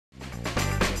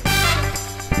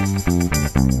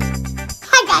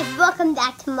Hi guys, welcome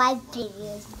back to my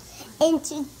videos. And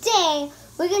today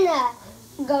we're gonna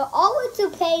go all the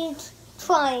way to page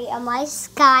 20 of my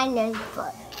Skylanders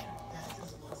book.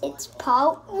 It's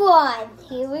part 1.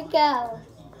 Here we go.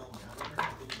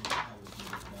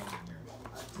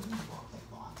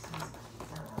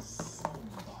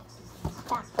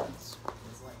 Backwards.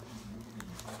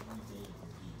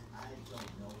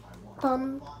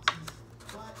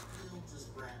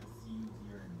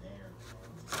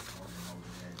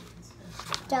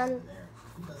 Done.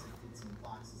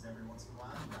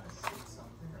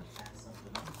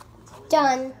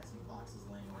 Done.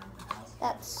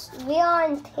 We're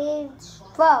on page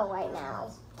 4 right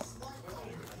now.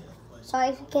 Sorry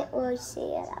if you can't really see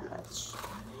it that much.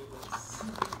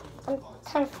 I'm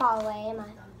kind of far away, am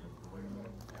I?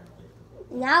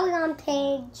 Now we're on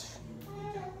page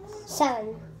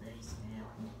 7.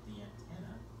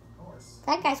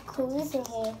 That guy's cool, isn't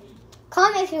he?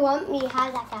 Comment if you want me to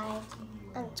have that guy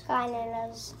on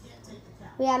Skylanders.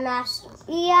 We have Master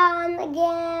Eon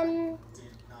again.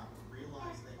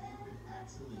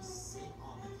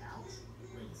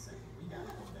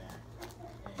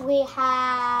 We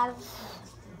have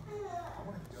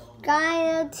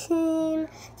Skylander team.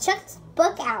 Check this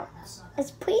book out.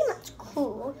 It's pretty much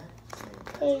cool.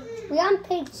 We're on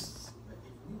page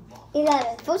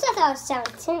 11. First I thought it was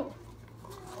 17.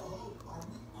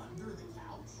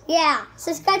 Yeah,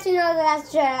 subscribe to know that's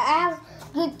true. I have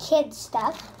good kid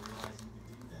stuff.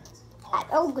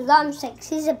 Oh, Glumsticks,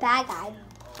 he's a bad guy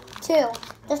too,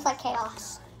 just like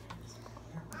Chaos.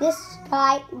 This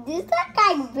guy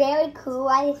very cool.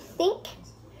 I think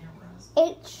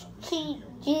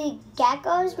HTG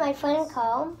Geckos, my friend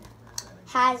Cole,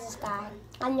 has this guy.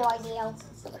 I have no idea.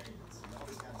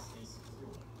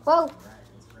 Whoa.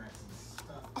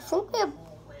 I think we're...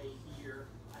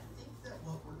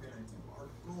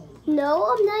 No,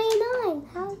 I'm 99.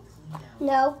 How?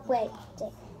 No, wait.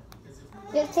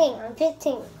 15. I'm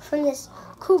 15. From this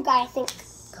cool guy I think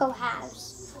Cole has.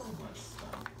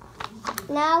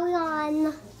 Now we're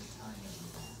on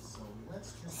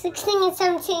 16 and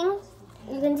 17.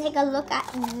 You can take a look at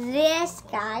this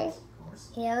guy.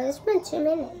 Here, it's been 2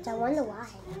 minutes. I wonder why.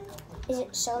 Is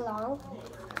it so long?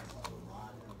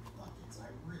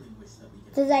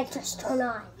 The light just turned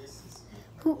on.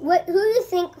 Who do you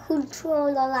think who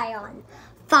turned the light on?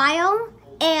 Fire,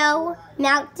 air,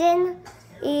 mountain,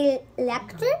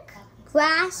 electric,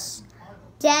 grass,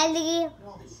 deadly,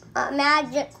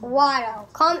 magic, water.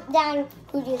 Comment down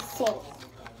who you think.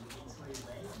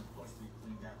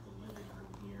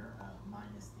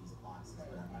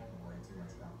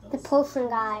 The potion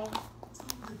guy.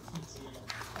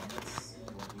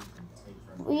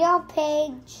 We are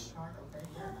page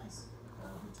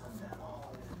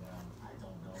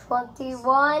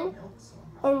 21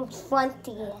 and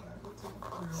 20.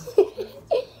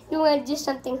 You want to do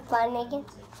something fun again?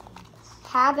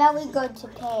 How about we go to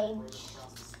page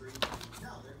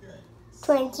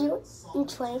 22 and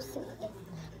 23.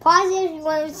 Pause it if you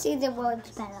want to see the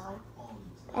words better.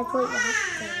 That's what you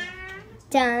have to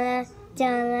do. Da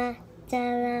da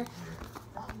da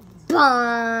da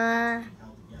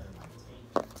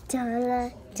da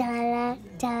da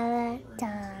da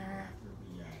da.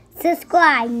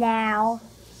 Subscribe now.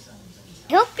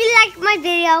 Hope you like my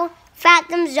video. Fat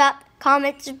thumbs up,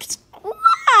 comment,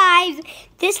 subscribe.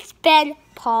 This has been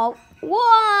part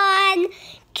 1.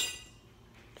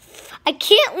 I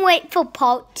can't wait for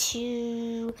part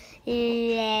 2.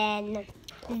 And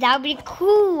that'll be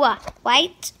cool,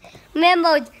 right?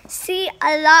 Remember, see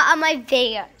a lot of my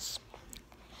videos.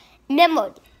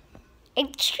 Remember,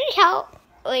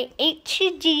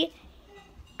 HG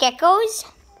Geckos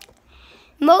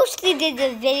mostly did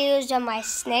the videos of my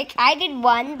snake. I did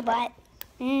one, but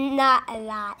not a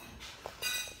lot.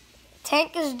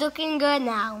 Tank is looking good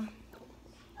now.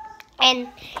 And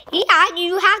yeah,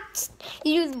 you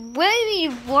really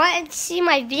want to see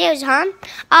my videos, huh?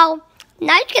 Oh,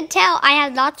 now you can tell I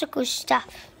have lots of cool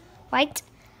stuff, right?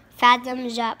 Fat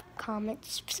thumbs up, comment,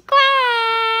 subscribe.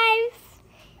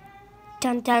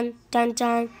 Dun dun dun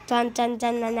dun dun dun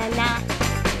dun dun dun dun.